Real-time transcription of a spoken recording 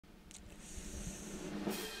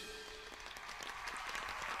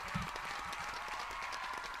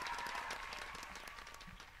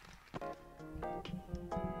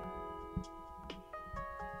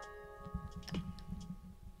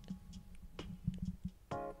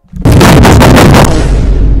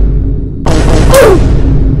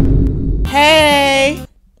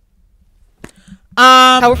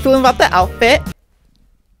how we're feeling about the outfit.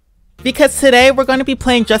 Because today we're going to be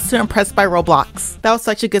playing Just to Impress by Roblox. That was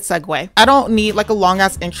such a good segue. I don't need like a long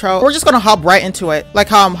ass intro. We're just gonna hop right into it. Like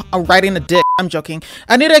how I'm writing a dick. I'm joking.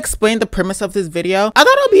 I need to explain the premise of this video. I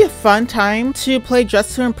thought it would be a fun time to play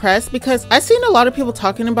Just to Impress because I've seen a lot of people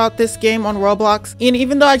talking about this game on Roblox. And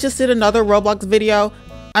even though I just did another Roblox video,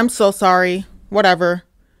 I'm so sorry. Whatever.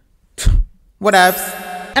 Whatevs.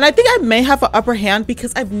 And I think I may have an upper hand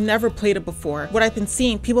because I've never played it before. What I've been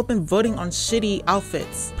seeing, people have been voting on shitty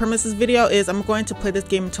outfits. Premise of this video is I'm going to play this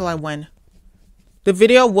game until I win. The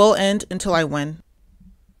video will end until I win.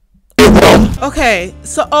 Okay,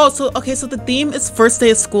 so the theme is first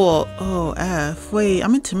day of school. Oh, F. Wait,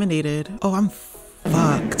 I'm intimidated. Oh, I'm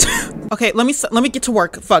fucked. Okay, let me get to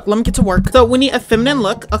work. Fuck, let me get to work. So we need a feminine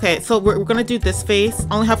look. Okay, so we're gonna do this face.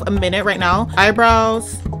 I only have a minute right now.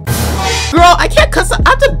 Eyebrows. Girl, I can't I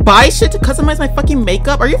have to buy shit to customize my fucking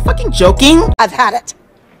makeup. Are you fucking joking? I've had it.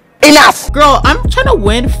 Enough! Girl, I'm trying to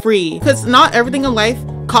win free because not everything in life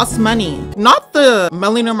costs money. Not the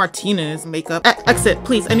Melina Martinez makeup. Exit,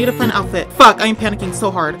 please. I need a fun outfit. Fuck, I am panicking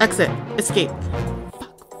so hard. Exit. Escape.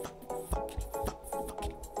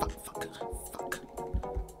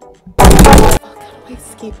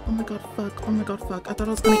 Escape. Oh my god, fuck. Oh my god, fuck. I thought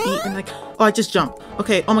I was gonna eat and like, oh, I just jumped.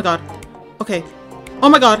 Okay, oh my god. Okay. Oh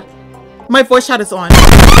my god. My voice chat is on.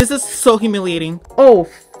 This is so humiliating. Oh,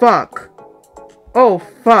 fuck. Oh,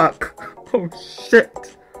 fuck. Oh,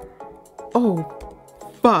 shit. Oh,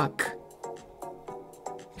 fuck.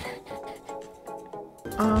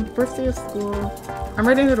 First day of school. I'm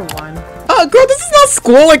ready to 1. Oh, girl, this is not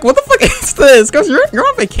school. Like, what the fuck is this? Girls, you're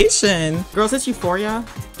on vacation. Girls, it's Euphoria.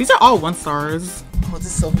 These are all 1 stars. Oh, this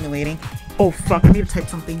is so humiliating. Oh, fuck. I need to type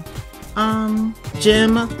something.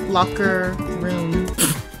 Gym, locker, room.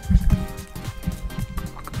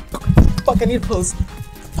 Fuck, I need to pose.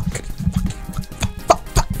 Fuck.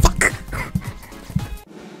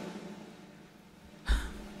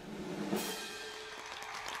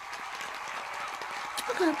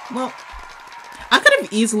 Okay, well, I could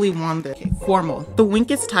have easily won this. Okay, formal. The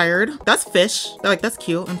wink is tired. That's fish. That's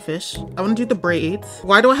cute and fish. I want to do the braids.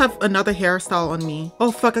 Why do I have another hairstyle on me?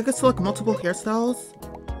 Oh, fuck, I could select multiple hairstyles.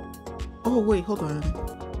 Oh, wait, hold on.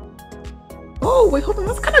 Oh, wait, hold on.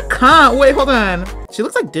 That's kind of cunt. Wait, hold on. She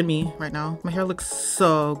looks like Demi right now. My hair looks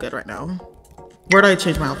so good right now. Where do I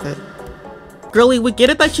change my outfit? Girly, we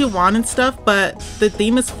get it that you want and stuff, but the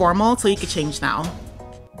theme is formal, so you could change now.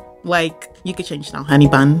 Like, you could change now, honey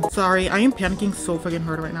bun. Sorry, I am panicking so fucking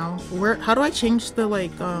hard right now. How do I change the,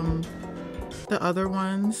 like, the other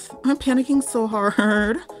ones? I'm panicking so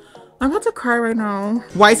hard. I'm about to cry right now.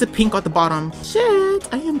 Why is it pink at the bottom? Shit,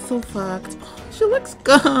 I am so fucked. She looks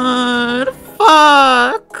good.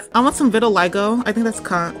 Fuck. I want some vitiligo. I think that's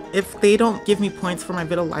cunt. If they don't give me points for my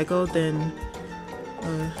vitiligo, then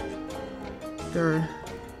they're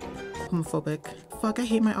homophobic. Fuck, I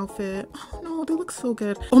hate my outfit. Oh no, they look so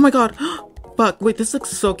good. Oh my god. Fuck, wait, this looks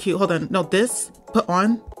so cute. Hold on. No, this, put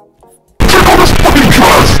on.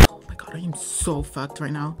 Oh my god, I am so fucked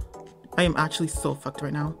right now. I am actually so fucked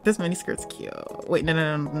right now. This mini skirt's cute. Wait,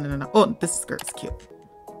 no. Oh, this skirt's cute.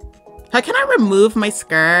 How can I remove my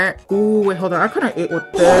skirt? Ooh, wait, hold on. I couldn't eat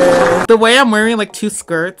with this. The way I'm wearing like 2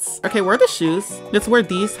 skirts. Okay, where are the shoes? Let's wear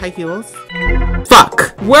these high heels.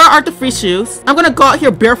 Fuck. Where are the free shoes? I'm gonna go out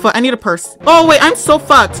here barefoot. I need a purse. Oh, wait, I'm so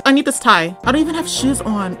fucked. I need this tie. I don't even have shoes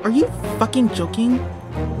on. Are you fucking joking?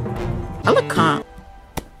 I look cunt.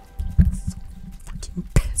 I'm so fucking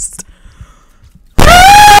pissed.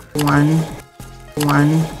 1.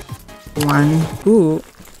 Ooh,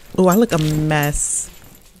 I look a mess.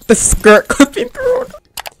 The skirt clipping through.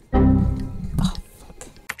 Oh, fuck.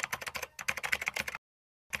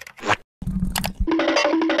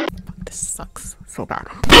 This sucks so bad.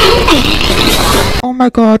 Oh my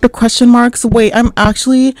god, the question marks. Wait, I'm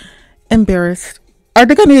actually embarrassed. I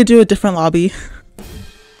think I need to do a different lobby.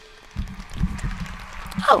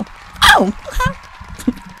 Oh. Ow!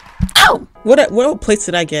 What place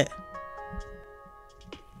did I get?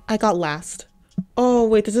 I got last. Oh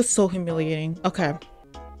wait, this is so humiliating. Okay.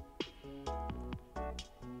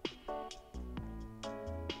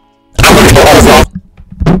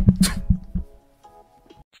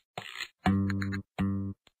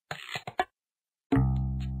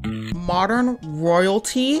 Modern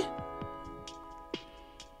royalty?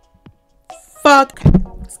 Fuck. Okay,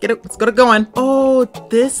 let's get it going. Oh,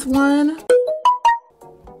 this one?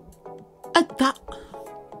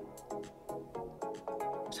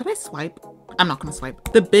 Should I swipe? I'm not gonna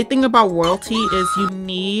swipe. The big thing about royalty is you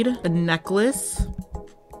need a necklace.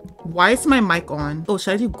 Why is my mic on? Oh,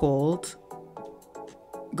 should I do gold?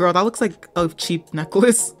 Girl, that looks like a cheap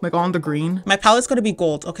necklace, like on the green. My palette's gonna be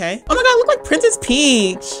gold, okay? Oh my god, I look like Princess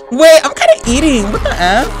Peach. Wait, I'm kind of eating. What the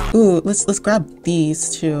F? Ooh, let's grab these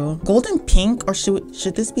two. Gold and pink, or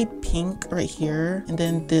should this be pink right here? And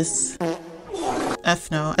then this. F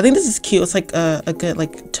no. I think this is cute. It's like a good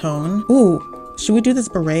like tone. Ooh. Should we do this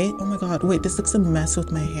beret? Oh my god, wait, this looks a mess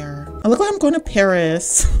with my hair. I look like I'm going to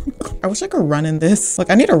Paris. I wish I could run in this. Like,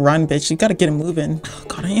 I need to run, bitch. You gotta get it moving. Oh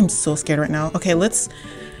god, I am so scared right now. Okay, let's...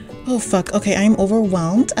 Oh fuck, okay, I am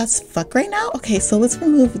overwhelmed as fuck right now. Okay, so let's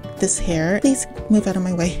remove this hair. Please move out of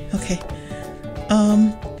my way. Okay.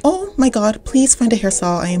 Oh my god, please find a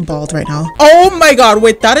hairstyle. I am bald right now. Oh my god,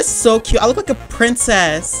 wait, that is so cute. I look like a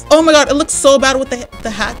princess. Oh my god, it looks so bad with the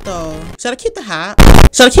hat though. Should I keep the hat?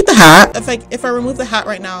 Should I keep the hat? If I remove the hat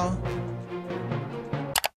right now.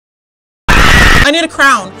 I need a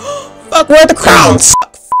crown. Fuck, where are the crowns?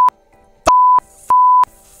 Fuck.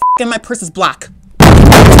 And my purse is black.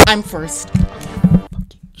 I'm first. I'm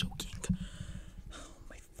fucking joking. Oh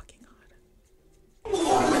my fucking god.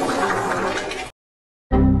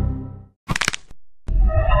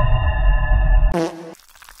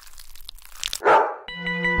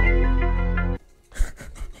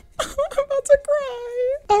 I'm about to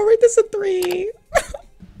cry. I'll rate this a 3.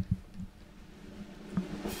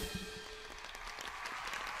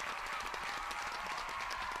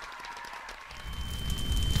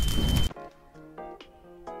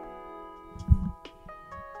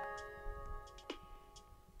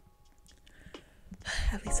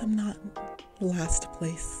 At least I'm not last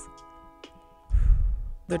place.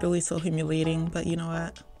 Literally so humiliating, but you know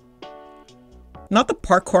what? Not the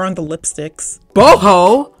parkour on the lipsticks.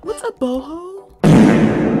 Boho? What's a boho?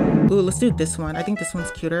 Ooh, let's do this one. I think this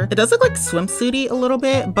one's cuter. It does look like swimsuity a little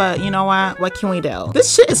bit, but you know what? What can we do?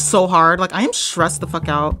 This shit is so hard. Like, I am stressed the fuck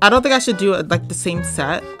out. I don't think I should do like the same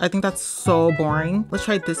set. I think that's so boring. Let's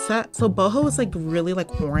try this set. So boho is like really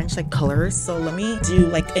like orange like colors. So let me do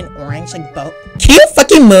like an orange like boho. Can you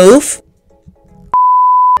fucking move?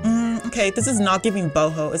 Okay, this is not giving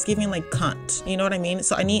boho. It's giving like cunt. You know what I mean?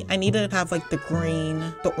 So I need to have like the green,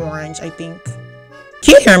 the orange, I think.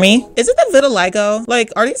 Can you hear me? Is it the vitiligo? Like,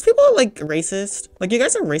 are these people like racist? Like, you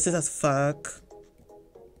guys are racist as fuck.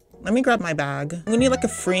 Let me grab my bag. We need like a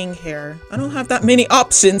freeing hair. I don't have that many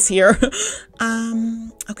options here.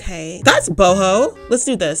 Okay. That's boho. Let's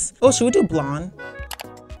do this. Oh, should we do blonde?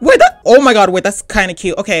 Wait, oh my god, wait, that's kind of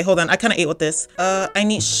cute. Okay, hold on, I kind of ate with this. I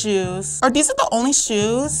need shoes. Are these the only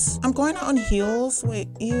shoes? I'm going out on heels. Wait,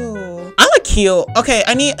 ew. I look cute. Okay,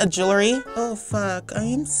 I need a jewelry. Oh fuck, I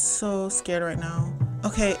am so scared right now.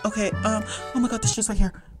 Okay, oh my god, the shoes right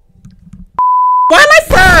here. Why am I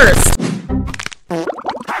first?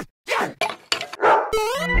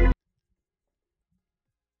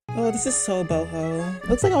 Oh, this is so boho.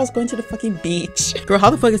 Looks like I was going to the fucking beach. Girl, how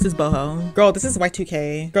the fuck is this boho? Girl, this is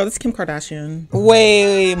Y2K. Girl, this is Kim Kardashian.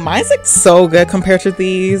 Wait, mine's like so good compared to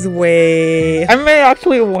these. Wait, I may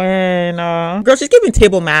actually win. Girl, she's giving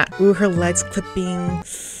table mat. Ooh, her legs clipping.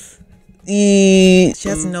 She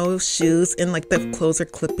has no shoes and like the clothes are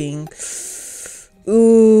clipping.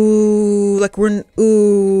 Ooh, like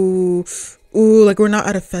ooh, like we're not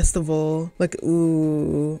at a festival. Like,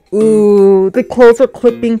 ooh, the clothes are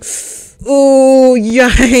clipping. Ooh,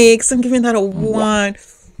 yikes. I'm giving that a 1.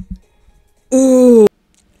 Ooh.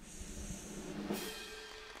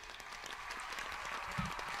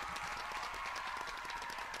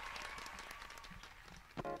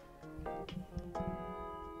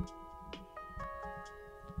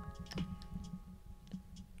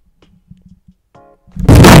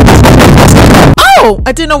 Oh,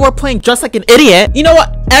 I didn't know we're playing Just Like an Idiot. You know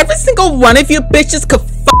what? Every single one of you bitches could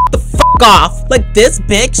fuck the fuck off. Like, this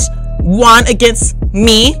bitch won against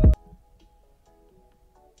me.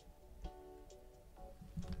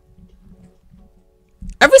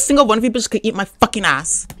 Every single one of you bitches could eat my fucking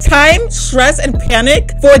ass. Time, stress, and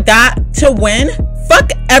panic for that to win.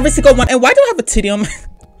 Fuck every single one. And why do I have a titty on my...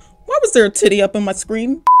 Why was there a titty up on my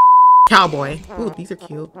screen? Cowboy. Ooh, these are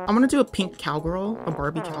cute. I'm gonna do a pink cowgirl, a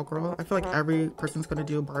Barbie cowgirl. I feel like every person's gonna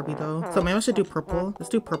do a Barbie though. So maybe I should do purple. Let's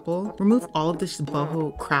do purple. Remove all of this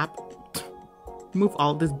boho crap. Remove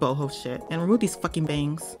all of this boho shit. And remove these fucking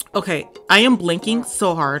bangs. Okay, I am blinking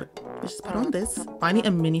so hard. Let's just put on this. I need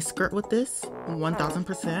a mini skirt with this.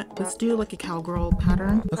 1000%. Let's do like a cowgirl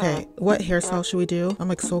pattern. Okay, what hairstyle should we do? I'm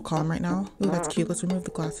like so calm right now. Ooh, that's cute. Let's remove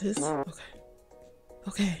the glasses.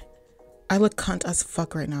 Okay. I look cunt as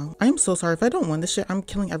fuck right now. I am so sorry. If I don't win this shit, I'm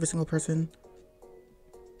killing every single person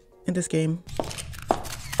in this game.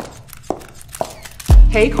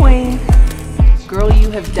 Hey queen. Girl,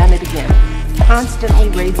 you have done it again. Constantly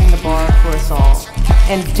raising the bar for us all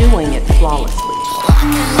and doing it flawlessly.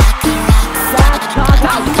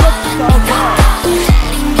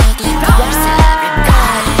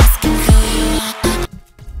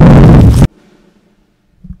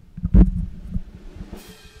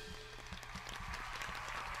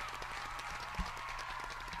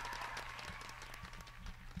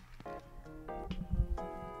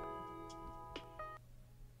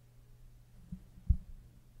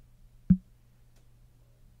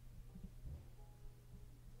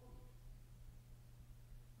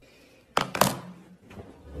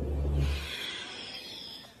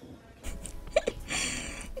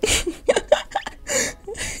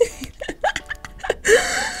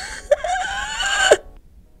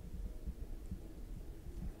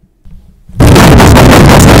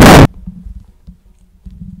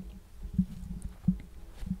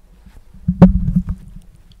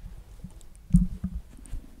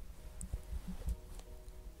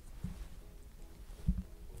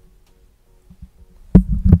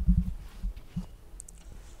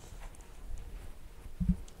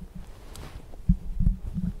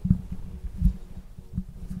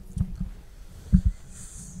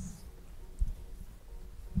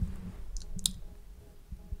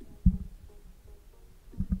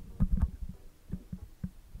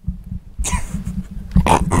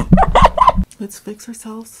 Let's fix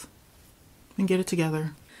ourselves and get it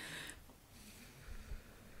together.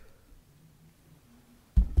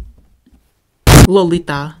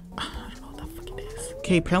 Lolita. I don't know what the fuck it is.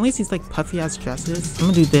 Okay, apparently it's these like puffy ass dresses.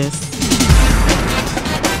 I'm gonna do this.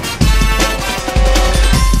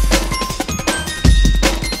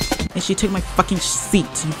 And she took my fucking seat,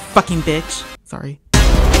 you fucking bitch. Sorry.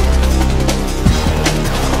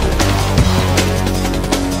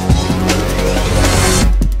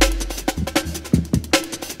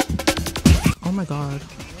 Oh my god,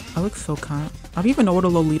 I look so cunt. I don't even know what a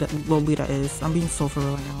Lolita is. I'm being so for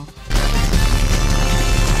real right now.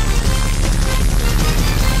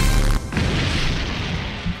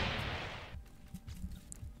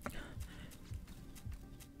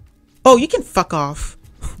 Oh, you can fuck off.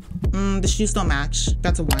 The shoes don't match.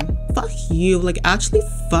 That's a 1. Fuck you. Like, actually,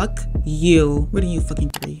 fuck you. What are you, fucking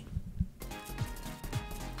 3?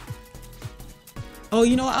 Oh,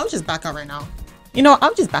 you know what? I'll just back out right now. You know,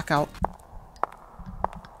 I'll just back out.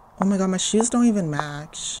 Oh my god, my shoes don't even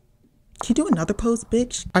match. Can you do another pose,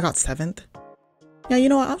 bitch? I got 7th. Yeah, you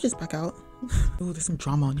know what? I'll just back out. Ooh, there's some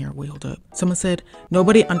drama on here. Wait, hold up. Someone said,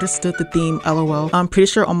 nobody understood the theme, LOL. I'm pretty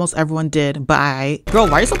sure almost everyone did. Bye. Girl,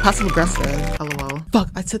 why are you so passive aggressive? LOL.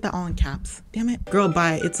 Fuck, I said that all in caps. Damn it. Girl,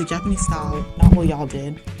 bye. It's a Japanese style. Not what y'all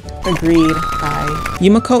did. Agreed. Bye.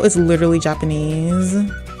 Yumiko is literally Japanese.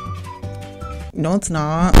 No, it's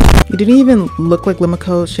not. You didn't even look like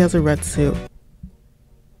Limiko. She has a red suit.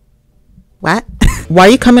 What? Why are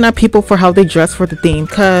you coming at people for how they dress for the theme?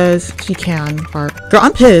 Cause she can. Girl,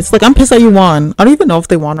 I'm pissed. Like, I'm pissed that you won. I don't even know if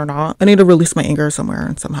they won or not. I need to release my anger somewhere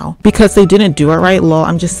and somehow. Because they didn't do it right. Lol,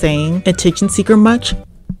 I'm just saying. Attention seeker much?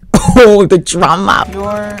 Oh, the drama. You're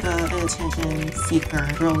the attention seeker,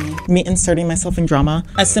 really. Me inserting myself in drama.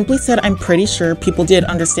 I simply said I'm pretty sure people did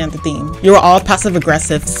understand the theme. You were all passive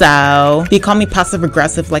aggressive, so you call me passive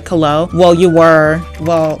aggressive like hello? Well, you were.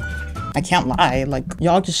 Well, I can't lie. Like,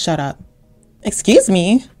 y'all just shut up. Excuse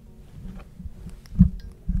me.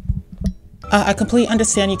 I completely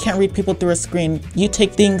understand you can't read people through a screen. You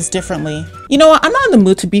take things differently. You know what? I'm not in the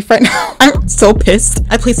mood to beef right now. I'm so pissed.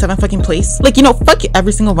 I played 7th fucking place. Like, you know, fuck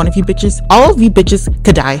every single one of you bitches. All of you bitches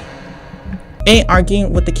could die. Ain't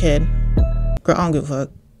arguing with the kid. Girl, I don't give a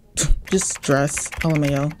fuck. Just dress.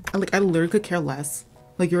 LMAO. I literally could care less.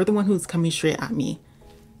 Like, you're the one who's coming straight at me.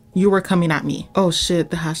 You were coming at me. Oh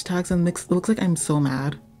shit, the hashtags and mix. It looks like I'm so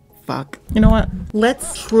mad. Fuck. You know what?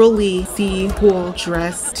 Let's truly see who will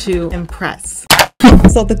dress to impress.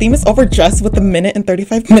 So the theme is overdressed with 1 minute and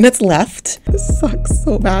 35 minutes left. This sucks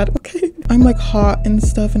so bad. Okay. I'm like hot and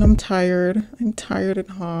stuff and I'm tired. I'm tired and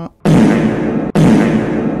hot.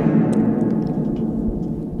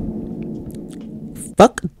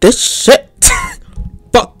 Fuck this shit.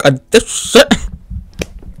 Fuck this shit.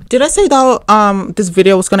 Did I say that this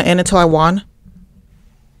video was gonna end until I won?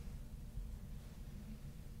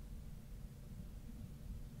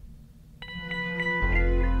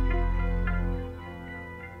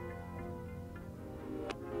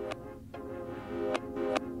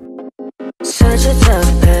 Such a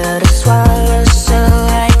tough pill to swallow, so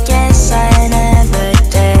I guess I never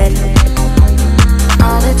did.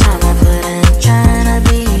 All the time I put in trying to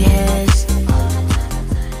be his.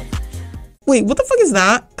 Wait, what the fuck is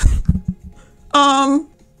that?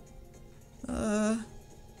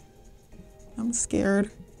 I'm scared.